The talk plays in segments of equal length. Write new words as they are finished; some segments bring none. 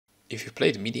If you've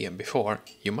played medium before,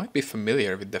 you might be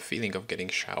familiar with the feeling of getting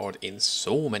showered in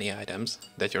so many items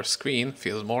that your screen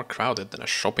feels more crowded than a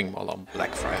shopping mall on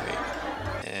Black Friday.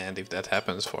 And if that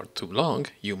happens for too long,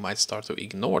 you might start to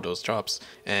ignore those drops,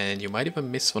 and you might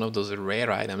even miss one of those rare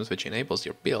items which enables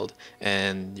your build,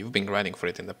 and you've been grinding for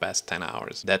it in the past 10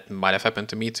 hours. That might have happened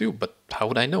to me too, but how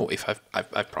would I know if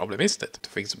I've probably missed it? To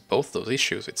fix both those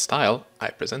issues with style,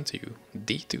 I present to you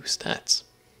D2 Stats.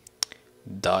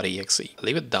 .exe.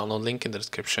 Leave a download link in the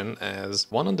description, as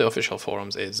one on the official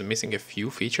forums is missing a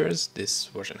few features this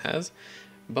version has,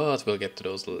 but we'll get to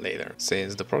those later.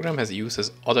 Since the program has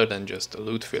uses other than just the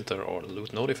loot filter or the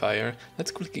loot notifier,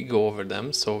 let's quickly go over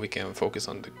them so we can focus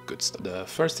on the good stuff. The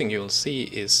first thing you'll see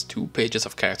is 2 pages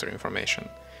of character information.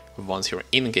 Once you're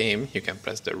in game, you can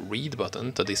press the read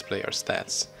button to display your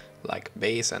stats, like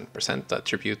base and percent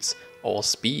attributes, all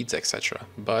speeds, etc.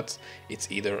 But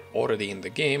it's either already in the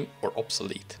game or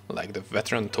obsolete, like the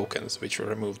veteran tokens, which were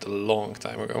removed a long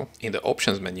time ago. In the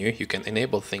options menu, you can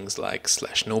enable things like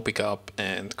 /no pickup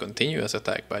and continuous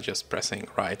attack by just pressing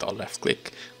right or left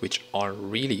click, which are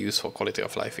really useful quality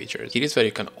of life features. Here is where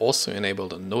you can also enable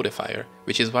the notifier,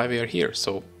 which is why we are here,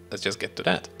 so let's just get to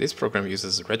that. This program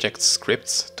uses regex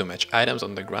scripts to match items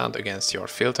on the ground against your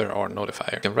filter or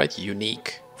notifier. You can write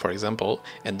unique, for example,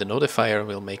 and the notifier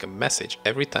will make a message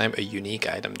every time a unique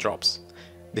item drops.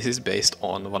 This is based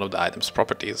on one of the item's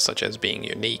properties, such as being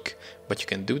unique, but you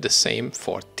can do the same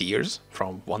for tiers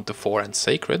from 1 to 4 and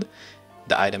sacred,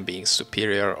 the item being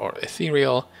superior or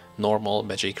ethereal, normal,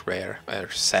 magic, rare,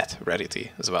 or set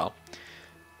rarity as well.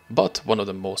 But one of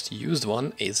the most used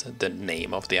one is the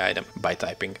name of the item. By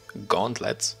typing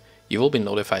gauntlets, you will be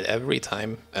notified every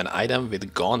time an item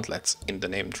with gauntlets in the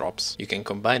name drops. You can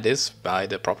combine this by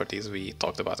the properties we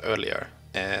talked about earlier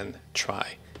and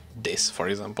try this, for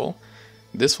example.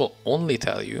 This will only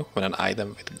tell you when an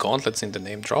item with gauntlets in the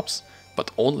name drops,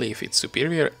 but only if it's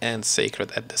superior and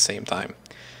sacred at the same time.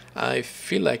 I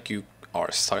feel like you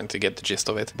are starting to get the gist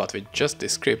of it, but with just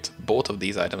this script, both of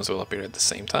these items will appear at the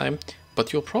same time,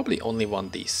 but you'll probably only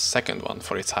want the second one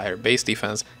for its higher base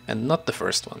defense and not the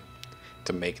first one.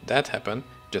 To make that happen,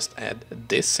 just add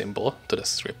this symbol to the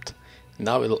script.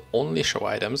 Now it'll only show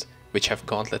items which have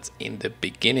gauntlets in the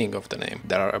beginning of the name.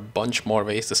 There are a bunch more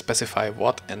ways to specify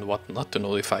what and what not to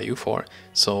notify you for,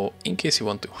 so in case you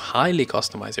want to highly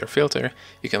customize your filter,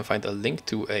 you can find a link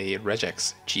to a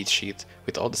regex cheat sheet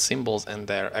with all the symbols and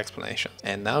their explanations.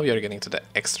 And now we are getting to the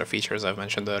extra features I've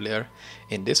mentioned earlier.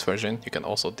 In this version, you can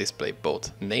also display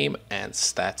both name and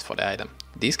stats for the item.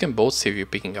 These can both save you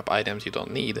picking up items you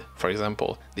don't need. For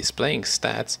example, displaying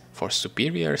stats for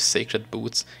superior sacred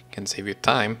boots can save you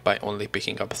time by only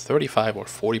picking up 35 or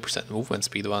 40% movement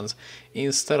speed ones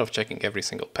instead of checking every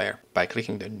single pair. By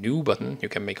clicking the new button, you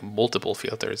can make multiple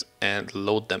filters and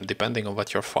load them depending on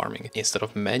what you're farming, instead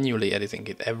of manually editing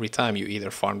it every time you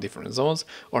either farm different zones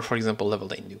or, for example,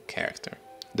 level a new character.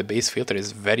 The base filter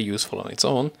is very useful on its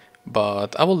own,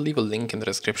 but I will leave a link in the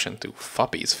description to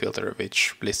Foppy's filter,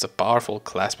 which lists a powerful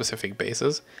class-specific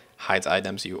bases, hides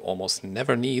items you almost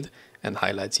never need, and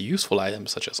highlights useful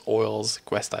items such as oils,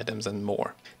 quest items, and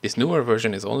more. This newer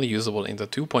version is only usable in the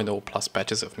 2.0 plus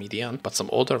patches of Median, but some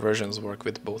older versions work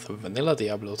with both vanilla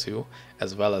Diablo 2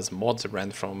 as well as mods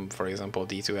rent from, for example,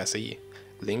 D2SE.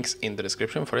 Links in the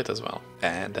description for it as well.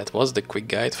 And that was the quick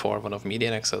guide for one of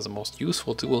Median Excel's most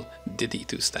useful tool, the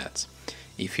D2 Stats.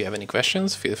 If you have any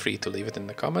questions, feel free to leave it in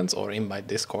the comments or in my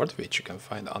Discord, which you can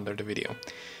find under the video.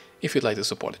 If you'd like to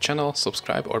support the channel,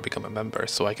 subscribe or become a member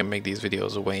so I can make these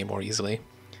videos way more easily.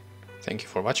 Thank you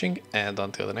for watching, and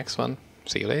until the next one,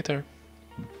 see you later.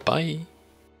 Bye!